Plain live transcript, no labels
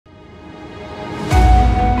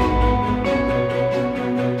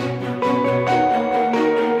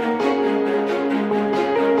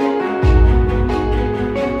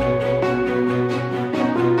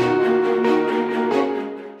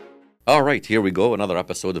right, here we go. Another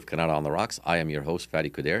episode of Canada on the Rocks. I am your host, Fadi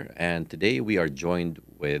Kuder, and today we are joined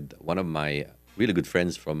with one of my really good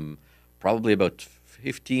friends from probably about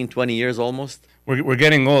 15, 20 years almost. We're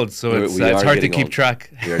getting old, so it's hard to keep track.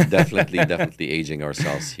 We are definitely aging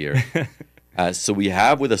ourselves here. So we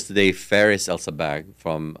have with us today Fares Elsabbagh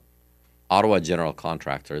from Ottawa General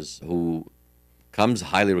Contractors, who comes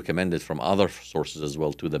highly recommended from other sources as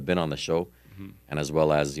well too, that've been on the show. And as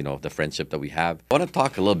well as, you know, the friendship that we have. I want to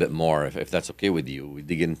talk a little bit more, if that's okay with you. We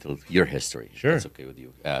dig into your history. Sure. If that's okay with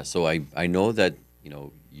you. So I know that, you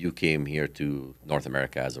know, you came here to North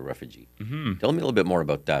America as a refugee. Tell me a little bit more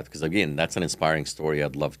about that, because, again, that's an inspiring story.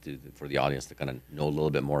 I'd love for the audience to kind of know a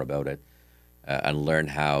little bit more about it and learn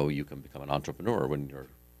how you can become an entrepreneur when you're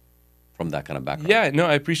from that kind of background. Yeah, no,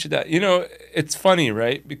 I appreciate that. You know, it's funny,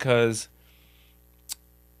 right? Because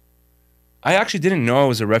I actually didn't know I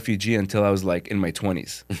was a refugee until I was like in my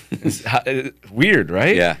 20s. It's weird,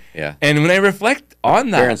 right? Yeah, yeah. And when I reflect on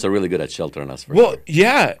that, parents are really good at sheltering us. For sure.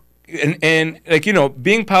 Yeah, and like, you know,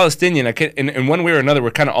 being Palestinian, in one way or another, we're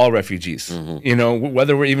kind of all refugees. You know,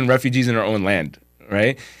 whether we're even refugees in our own land,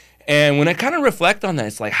 right? And when I kind of reflect on that,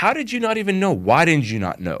 it's like, how did you not even know? Why didn't you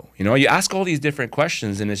not know? You know, you ask all these different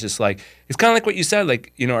questions, and it's just like, it's kind of like what you said,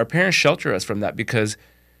 like, you know, our parents shelter us from that because,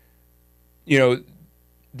 you know,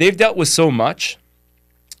 they've dealt with so much,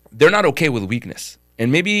 they're not okay with weakness. And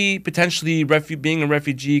maybe potentially being a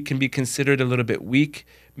refugee can be considered a little bit weak.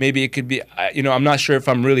 Maybe it could be, you know, I'm not sure if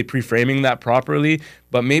I'm really pre-framing that properly,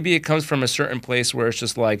 but maybe it comes from a certain place where it's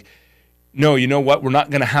just like, no, you know what? We're not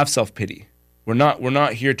going to have self-pity. We're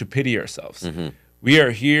not here to pity ourselves. We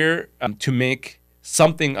are here to make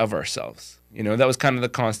something of ourselves. You know, that was kind of the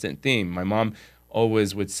constant theme. My mom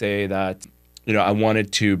always would say that, you know, I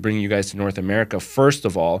wanted to bring you guys to North America, first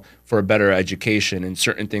of all, for a better education. And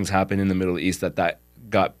certain things happened in the Middle East that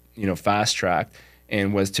got, you know, fast-tracked,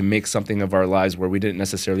 and was to make something of our lives where we didn't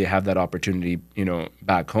necessarily have that opportunity, you know,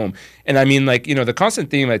 back home. And I mean, like, you know, the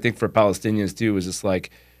constant theme, I think, for Palestinians, too, is just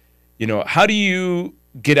like, you know, how do you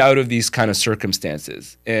get out of these kind of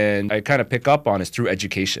circumstances? And I kind of pick up on is through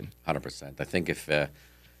education. 100%. I think if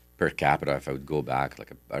per capita, if I would go back,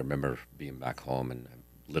 like I remember being back home and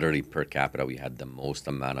literally per capita, we had the most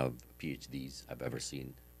amount of PhDs I've ever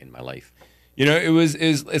seen in my life. You know,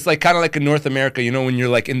 it's like kind of like in North America, you know, when you're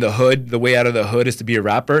like in the hood, the way out of the hood is to be a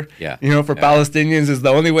rapper. Yeah. You know, for Palestinians, is the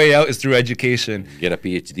only way out is through education. Get a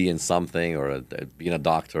PhD in something, or being a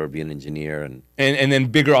doctor, or being an engineer. And then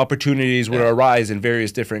bigger opportunities would arise in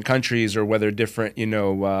various different countries, or whether different, you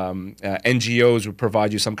know, NGOs would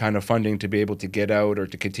provide you some kind of funding to be able to get out or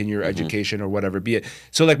to continue your education or whatever be it.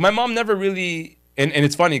 So like my mom never really... And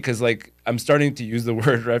it's funny because, like, I'm starting to use the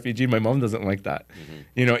word refugee. My mom doesn't like that,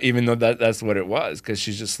 you know, even though that's what it was, because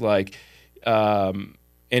she's just like, and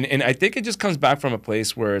I think it just comes back from a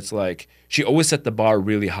place where it's like she always set the bar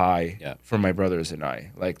really high for my brothers and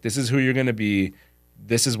I. Like, this is who you're going to be.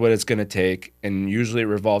 This is what it's going to take. And usually it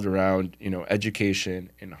revolved around, you know,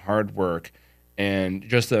 education and hard work and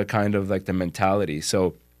just a kind of like the mentality.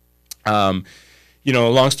 So, you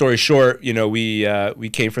know, long story short, you know, we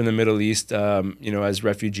came from the Middle East, you know, as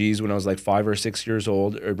refugees when I was like 5 or 6 years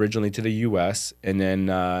old, originally to the U.S. And then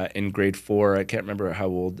in grade 4, I can't remember how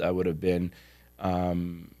old I would have been,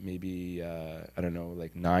 maybe, I don't know,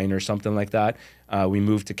 like 9 or something like that. We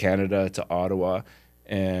moved to Canada, to Ottawa.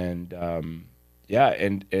 And,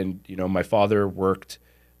 and you know, my father worked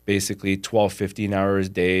basically 12, 15 hours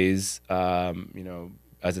days, you know,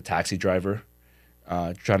 as a taxi driver.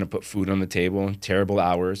 Trying to put food on the table, terrible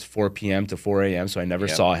hours, 4 p.m. to 4 a.m., so I never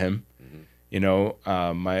saw him. You know,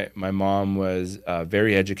 my mom was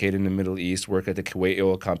very educated in the Middle East, worked at the Kuwait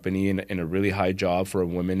Oil Company in a really high job for a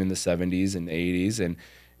woman in the 70s and 80s,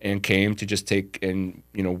 and came to just take and,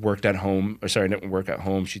 you know, worked at home. Or sorry, didn't work at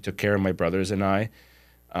home. She took care of my brothers and I,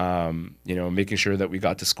 you know, making sure that we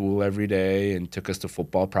got to school every day and took us to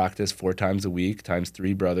football practice 4 times a week, times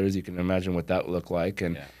 3 brothers. You can imagine what that looked like.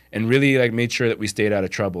 And really, like, made sure that we stayed out of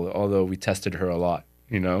trouble, although we tested her a lot,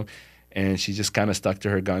 you know. And she just kind of stuck to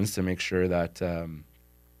her guns to make sure that,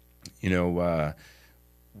 you know,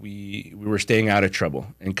 we were staying out of trouble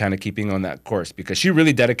and kind of keeping on that course, because she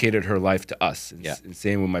really dedicated her life to us. And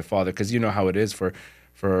same with my father, because you know how it is for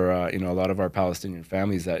you know, a lot of our Palestinian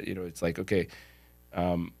families that, you know, it's like, okay,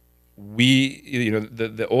 you know,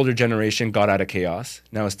 the older generation got out of chaos.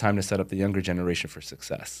 Now it's time to set up the younger generation for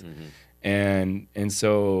success. And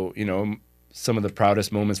so, you know, some of the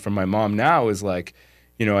proudest moments from my mom now is like,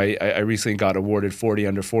 you know, I recently got awarded 40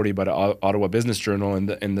 under 40 by the Ottawa Business Journal,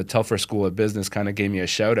 and the Telfer School of Business kind of gave me a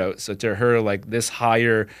shout out. So to her, like, this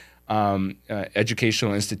higher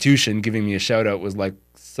educational institution giving me a shout out was like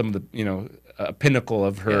some of the, you know, a pinnacle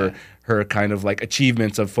of her kind of like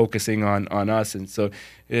achievements of focusing on us. And so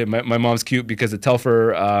my mom's cute because the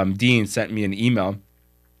Telfer dean sent me an email,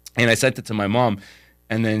 and I sent it to my mom.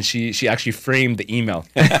 And then she actually framed the email.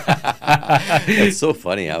 It's so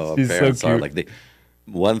funny how our parents so are. cute. Like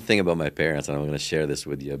one thing about my parents, and I'm going to share this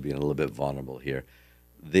with you, being a little bit vulnerable here.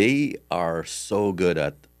 They are so good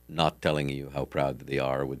at not telling you how proud they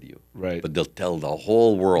are with you. Right. But they'll tell the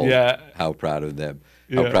whole world how proud of them,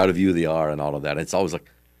 how proud of you they are, and all of that. And it's always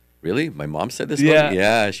like, really? My mom said this? Yeah.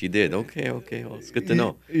 Yeah, she did. Okay. Well, it's good to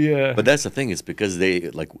know. Yeah. But that's the thing. It's because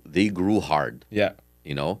they grew hard. Yeah.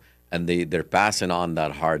 You know, and they're passing on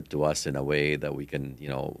that heart to us in a way that we can,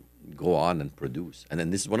 go on and produce. And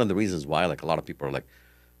then this is one of the reasons why, like, a lot of people are like,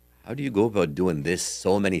 how do you go about doing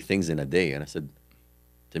so many things in a day? And I said,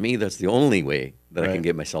 to me, that's the only way that I can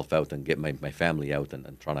get myself out and get my family out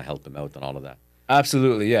and trying to help them out and all of that.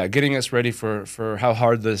 Absolutely, yeah. Getting us ready for how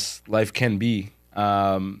hard this life can be,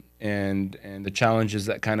 and the challenges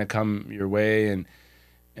that kind of come your way,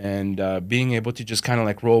 and being able to just kind of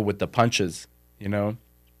like roll with the punches,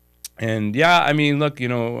 And yeah, I mean, look,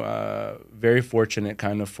 very fortunate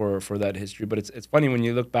kind of for that history. But it's funny when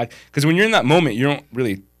you look back, because when you're in that moment, you don't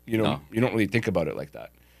really you don't really think about it like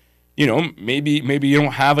that. Maybe you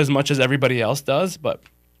don't have as much as everybody else does, but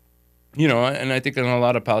and I think in a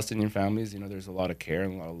lot of Palestinian families, there's a lot of care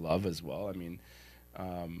and a lot of love as well. I mean,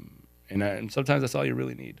 and sometimes that's all you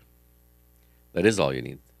really need. That is all you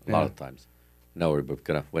need a lot of times. No, we're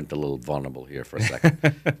kind of went a little vulnerable here for a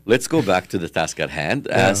second. Let's go back to the task at hand.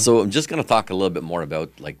 So I'm just going to talk a little bit more about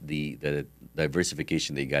like the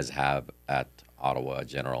diversification that you guys have at Ottawa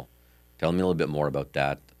General. Tell me a little bit more about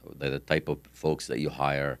that, the type of folks that you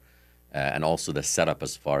hire, and also the setup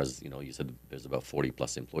as far as, you said there's about 40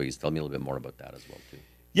 plus employees. Tell me a little bit more about that as well, too.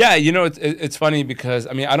 Yeah, it's funny because,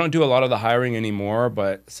 I mean, I don't do a lot of the hiring anymore,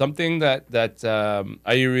 but something that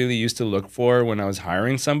I really used to look for when I was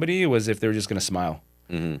hiring somebody was if they were just going to smile.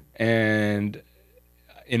 Mm-hmm. And,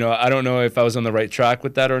 I don't know if I was on the right track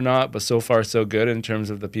with that or not, but so far so good in terms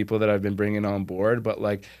of the people that I've been bringing on board. But,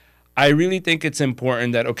 like, I really think it's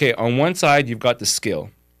important that, okay, on one side, you've got the skill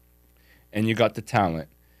and you got the talent.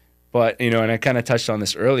 But, and I kind of touched on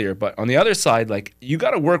this earlier, but on the other side, like, you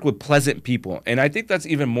got to work with pleasant people. And I think that's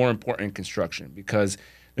even more important in construction because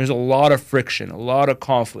there's a lot of friction, a lot of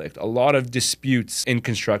conflict, a lot of disputes in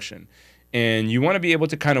construction. And you want to be able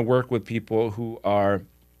to kind of work with people who are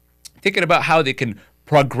thinking about how they can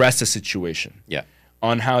progress a situation,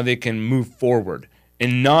 on how they can move forward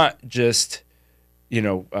and not just,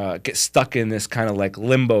 get stuck in this kind of like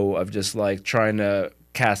limbo of just like trying to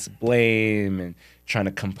cast blame and trying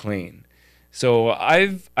to complain. So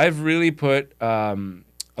I've really put a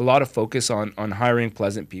lot of focus on hiring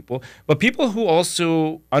pleasant people, but people who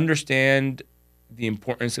also understand the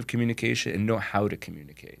importance of communication and know how to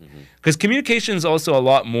communicate. Because communication is also a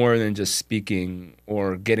lot more than just speaking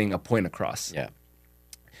or getting a point across. Yeah.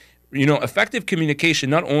 Effective communication,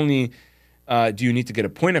 not only do you need to get a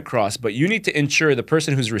point across, but you need to ensure the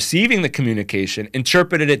person who's receiving the communication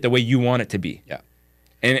interpreted it the way you want it to be. Yeah.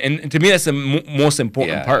 And to me, that's the most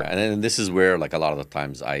important part. And then this is where, like, a lot of the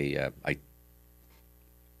times I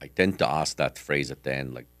tend to ask that phrase at the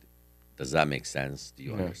end, like, does that make sense? Do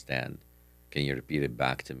you understand? Can you repeat it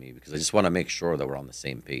back to me? Because I just want to make sure that we're on the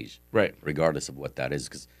same page, right? Regardless of what that is,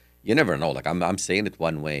 because you never know. Like, I'm saying it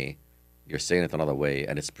one way, you're saying it another way,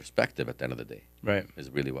 and it's perspective at the end of the day. Right.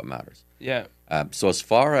 Is really what matters. Yeah. So as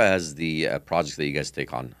far as the projects that you guys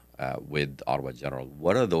take on with Ottawa General,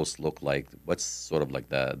 what do those look like? What's sort of like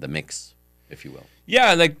the mix, if you will?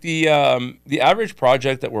 Yeah, like the average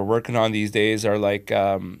project that we're working on these days are like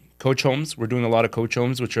coach homes. We're doing a lot of coach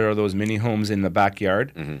homes, which are those mini homes in the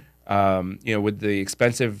backyard. With the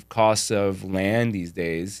expensive costs of land these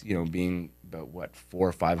days, being about $400,000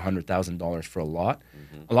 or $500,000 for a lot.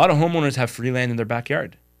 A lot of homeowners have free land in their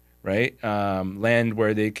backyard, right? Land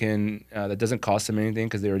where they can that doesn't cost them anything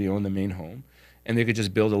because they already own the main home, and they could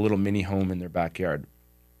just build a little mini home in their backyard.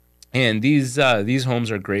 And these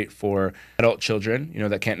homes are great for adult children,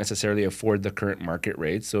 that can't necessarily afford the current market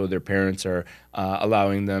rate, so their parents are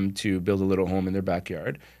allowing them to build a little home in their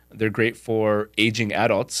backyard. They're great for aging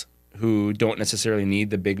adults who don't necessarily need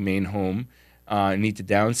the big main home, need to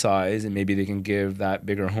downsize, and maybe they can give that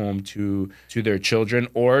bigger home to their children,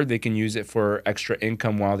 or they can use it for extra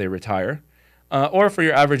income while they retire. Or for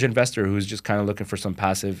your average investor who's just kind of looking for some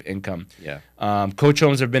passive income. Yeah. Coach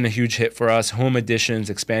homes have been a huge hit for us, home additions,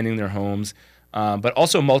 expanding their homes, but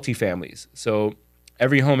also multifamilies. So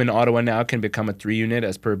Every home in Ottawa now can become a 3-unit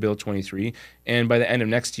as per Bill 23. And by the end of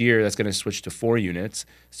next year, that's going to switch to 4 units.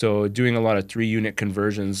 So doing a lot of 3-unit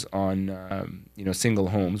conversions on, single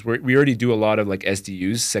homes. We already do a lot of like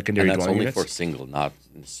SDUs, secondary and that's dwelling only units. for single, not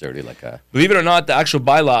necessarily like a... Believe it or not, the actual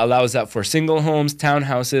bylaw allows that for single homes,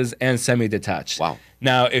 townhouses, and semi-detached. Wow.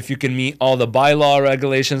 Now, if you can meet all the bylaw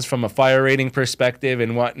regulations from a fire rating perspective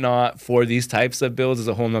and whatnot for these types of builds is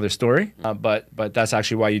a whole nother story. But that's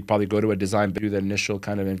actually why you'd probably go to a design, do the initial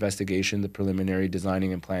kind of investigation, the preliminary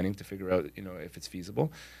designing and planning to figure out, if it's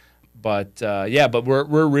feasible. But but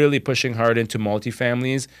we're really pushing hard into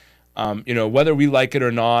multifamilies. Whether we like it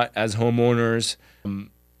or not as homeowners,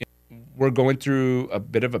 we're going through a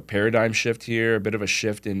bit of a paradigm shift here, a bit of a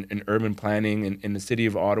shift in urban planning in the city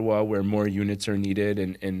of Ottawa where more units are needed.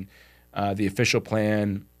 And the official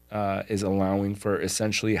plan is allowing for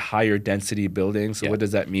essentially higher density buildings. So what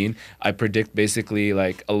does that mean? I predict basically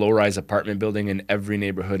like a low-rise apartment building in every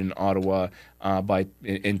neighborhood in Ottawa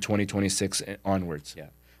in 2026 onwards. Yeah.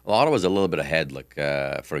 Well, Ottawa's a little bit ahead. Like,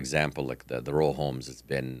 for example, like the row homes,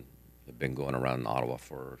 they've been going around in Ottawa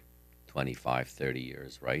for 25, 30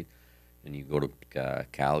 years, right? And you go to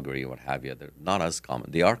Calgary or what have you, they're not as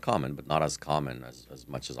common. They are common, but not as common as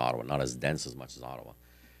much as Ottawa, not as dense as much as Ottawa.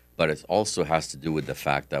 But it also has to do with the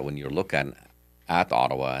fact that when you're looking at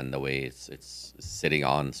Ottawa and the way it's sitting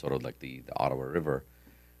on sort of like the Ottawa River,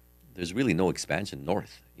 there's really no expansion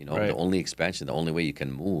north. Right. The only expansion, the only way you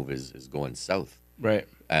can move is going south. Right.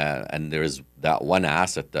 And there's that one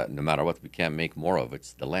asset that no matter what, we can't make more of.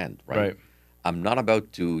 It's the land, right? I'm not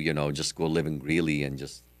about to, just go live in Greeley and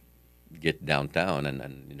just get downtown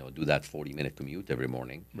and do that 40-minute commute every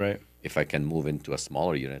morning. Right. If I can move into a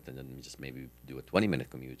smaller unit and then just maybe do a 20-minute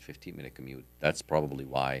commute, 15-minute commute, that's probably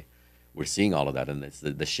why we're seeing all of that. And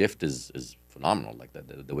the shift is phenomenal. Like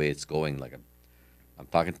the way it's going. Like I'm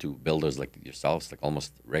talking to builders like yourselves, like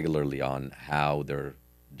almost regularly on how they're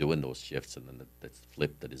doing those shifts and then that's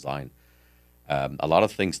flip the design. A lot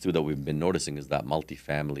of things too that we've been noticing is that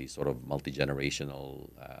multifamily, sort of multi-generational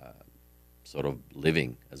sort of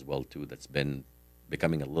living as well too. That's been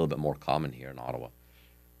becoming a little bit more common here in Ottawa,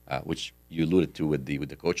 which you alluded to with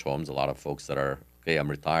the coach homes. A lot of folks that are I'm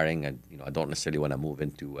retiring and I don't necessarily want to move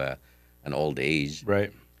into an old age.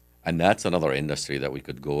 Right. And that's another industry that we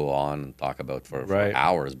could go on and talk about for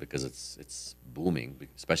hours because it's booming,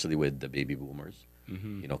 especially with the baby boomers.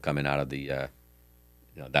 Mm-hmm. Coming out of the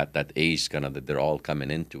that age kind of that they're all coming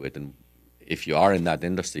into it. And if you are in that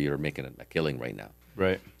industry, you're making a killing right now.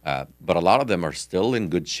 Right. But a lot of them are still in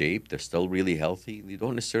good shape. They're still really healthy. They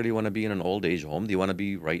don't necessarily want to be in an old age home. They want to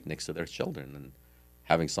be right next to their children and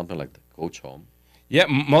having something like the coach home. Yeah,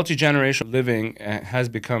 multi-generational living has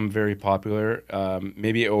become very popular.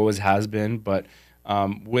 Maybe it always has been, but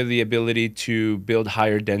with the ability to build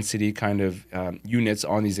higher density kind of units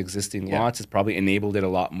on these existing lots, it's probably enabled it a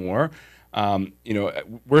lot more.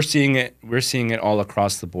 We're seeing it all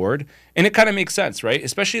across the board, and it kind of makes sense, right?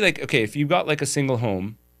 Especially like, if you've got like a single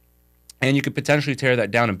home and you could potentially tear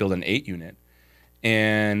that down and build an 8-unit.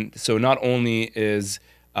 And so not only is,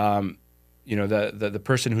 the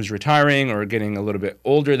person who's retiring or getting a little bit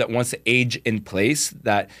older that wants to age in place,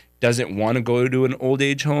 that doesn't want to go to an old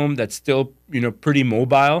age home, that's still, pretty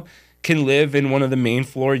mobile, can live in one of the main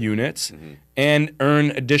floor units and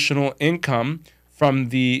earn additional income from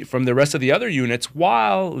the rest of the other units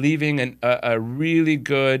while leaving a really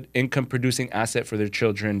good income producing asset for their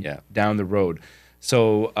children down the road.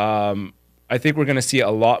 So I think we're going to see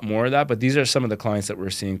a lot more of that, but these are some of the clients that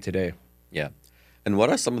we're seeing today. Yeah. And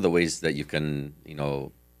what are some of the ways that you can,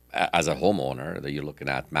 as a homeowner, that you're looking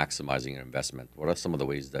at maximizing your investment? What are some of the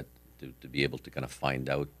ways that to be able to kind of find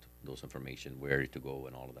out those information, where to go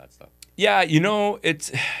and all of that stuff? Yeah,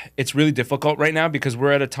 it's really difficult right now because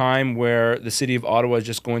we're at a time where the city of Ottawa is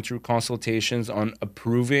just going through consultations on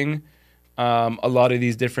approving a lot of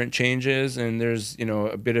these different changes, and there's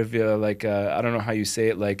a bit of I don't know how you say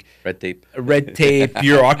it, like red tape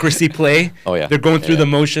bureaucracy play. Oh yeah, they're going through the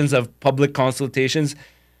motions of public consultations.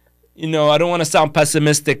 I don't want to sound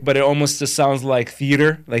pessimistic, but it almost just sounds like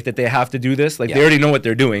theater, like that they have to do this, like they already know what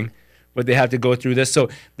they're doing, but they have to go through this. So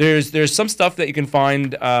there's some stuff that you can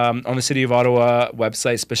find on the City of Ottawa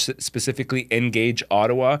website, specifically Engage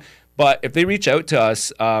Ottawa. But if they reach out to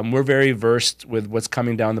us, we're very versed with what's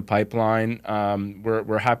coming down the pipeline.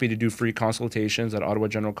 We're happy to do free consultations at Ottawa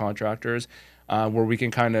General Contractors, where we can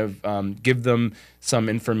kind of give them some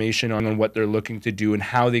information on what they're looking to do and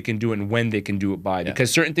how they can do it and when they can do it by. Because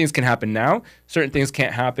certain things can happen now, certain things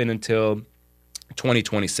can't happen until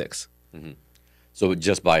 2026. Mm-hmm. So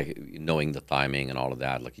just by knowing the timing and all of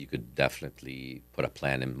that, like you could definitely put a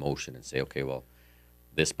plan in motion and say, okay, well,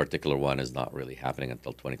 this particular one is not really happening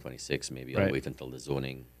until 2026. Maybe I'll wait until the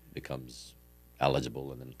zoning becomes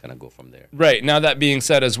eligible and then kind of go from there. Right. Now, that being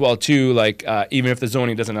said as well, too, like even if the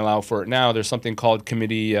zoning doesn't allow for it now, there's something called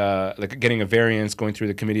committee, like getting a variance going through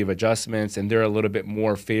the committee of adjustments, and they're a little bit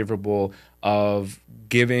more favorable of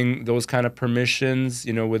giving those kind of permissions,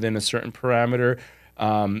 you know, within a certain parameter,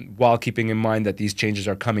 while keeping in mind that these changes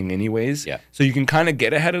are coming anyways. Yeah. So you can kind of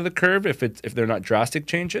get ahead of the curve if they're not drastic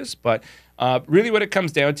changes. But really what it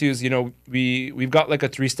comes down to is, you know, we've got like a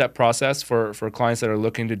 3-step process for clients that are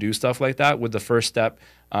looking to do stuff like that, with the first step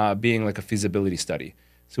being like a feasibility study.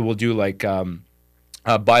 So we'll do like a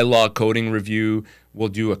bylaw coding review. We'll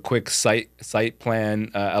do a quick site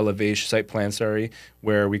plan,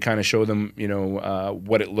 where we kind of show them, you know,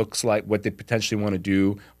 what it looks like, what they potentially want to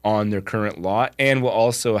do on their current lot. And we'll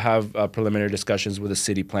also have preliminary discussions with a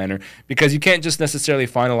city planner, because you can't just necessarily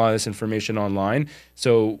find a lot of this information online.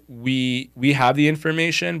 So we have the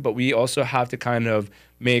information, but we also have to kind of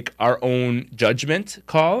make our own judgment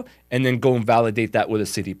call and then go and validate that with a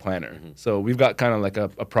city planner. Mm-hmm. So we've got kind of like a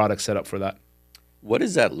product set up for that. What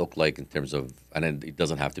does that look like in terms of, and it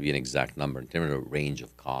doesn't have to be an exact number, in terms of range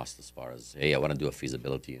of cost, as far as, hey, I want to do a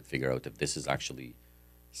feasibility and figure out if this is actually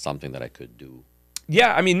something that I could do?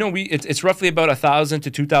 Yeah, I mean, no, it's roughly about $1,000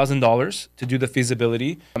 to $2,000 to do the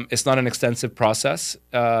feasibility. It's not an extensive process,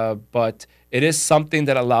 but it is something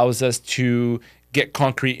that allows us to get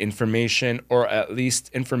concrete information, or at least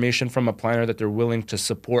information from a planner that they're willing to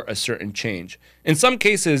support a certain change. In some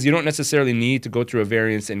cases, you don't necessarily need to go through a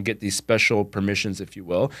variance and get these special permissions, if you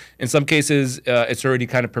will. In some cases, it's already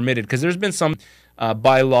kind of permitted, because there's been some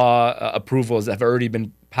bylaw approvals that have already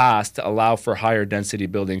been passed to allow for higher density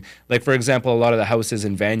building. Like, for example, a lot of the houses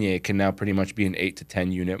in Vanier can now pretty much be an 8 to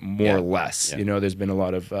 10 unit, more or less. Yeah. You know, there's been a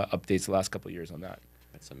lot of updates the last couple of years on that.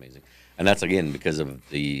 That's amazing. And that's, again, because of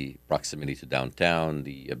the proximity to downtown,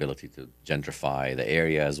 the ability to gentrify the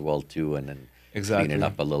area as well, too, and then clean it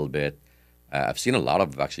up a little bit. I've seen a lot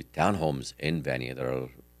of, actually, townhomes in Vanier that are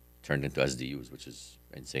turned into SDUs, which is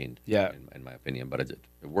insane, in my opinion, but it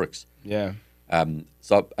works. Yeah.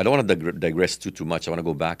 So I don't want to digress too much. I want to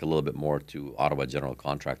go back a little bit more to Ottawa General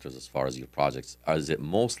Contractors as far as your projects. Is it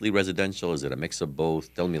mostly residential? Is it a mix of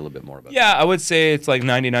both? Tell me a little bit more about that. Yeah, I would say it's like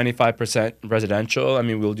 90-95% residential. I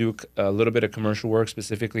mean, we'll do a little bit of commercial work,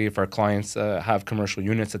 specifically if our clients have commercial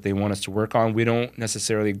units that they want us to work on. We don't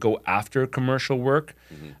necessarily go after commercial work.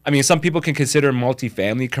 Mm-hmm. I mean, some people can consider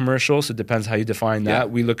multifamily commercial, so it depends how you define that. Yeah.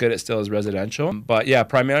 We look at it still as residential. But yeah,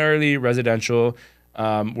 primarily residential.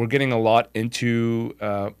 We're getting a lot into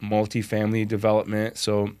multifamily development.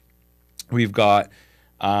 So we've got,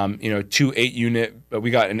 2 8-unit, we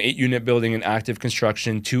got an 8-unit building in active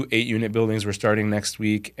construction, 2 8-unit buildings we're starting next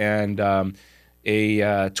week, and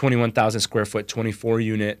a 21,000 square foot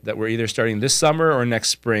 24-unit that we're either starting this summer or next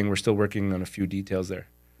spring. We're still working on a few details there.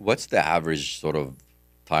 What's the average sort of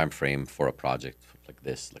time frame for a project like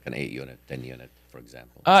this, like an 8-unit, 10-unit? For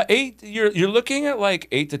example, you're looking at like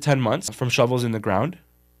 8 to 10 months from shovels in the ground,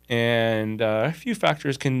 and a few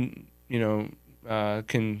factors can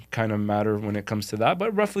kind of matter when it comes to that,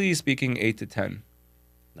 but roughly speaking, 8 to 10.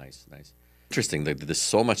 Nice. Interesting. There's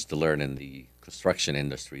so much to learn in the construction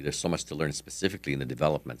industry. There's so much to learn specifically in the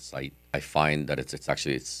development site. I find that it's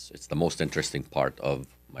actually the most interesting part of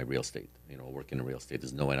my real estate. You know, working in real estate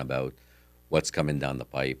is knowing about what's coming down the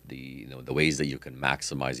pipe, the ways that you can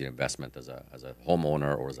maximize your investment as a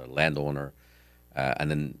homeowner or as a landowner,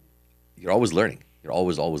 and then you're always learning. You're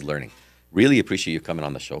always learning. Really appreciate you coming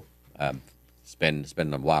on the show. It's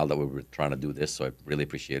been a while that we were trying to do this, so I really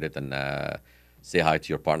appreciate it. And say hi to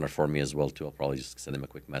your partner for me as well too. I'll probably just send him a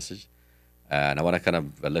quick message. And I want to kind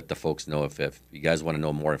of let the folks know if you guys want to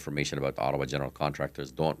know more information about Ottawa General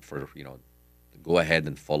Contractors, go ahead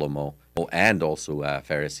and follow Mo and also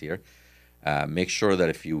Fares here. Make sure that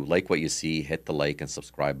if you like what you see, hit the like and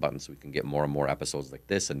subscribe button so we can get more and more episodes like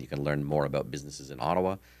this, and you can learn more about businesses in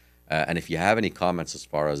Ottawa. And if you have any comments as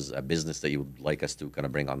far as a business that you would like us to kind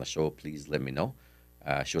of bring on the show, please let me know.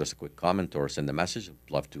 Shoot us a quick comment or send a message.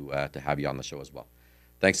 I'd love to have you on the show as well.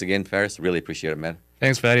 Thanks again, Fares. Really appreciate it, man.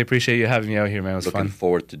 Thanks, Fatty. Appreciate you having me out here, man. It was fun. Looking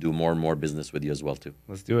forward to do more and more business with you as well, too.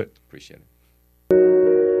 Let's do it. Appreciate it.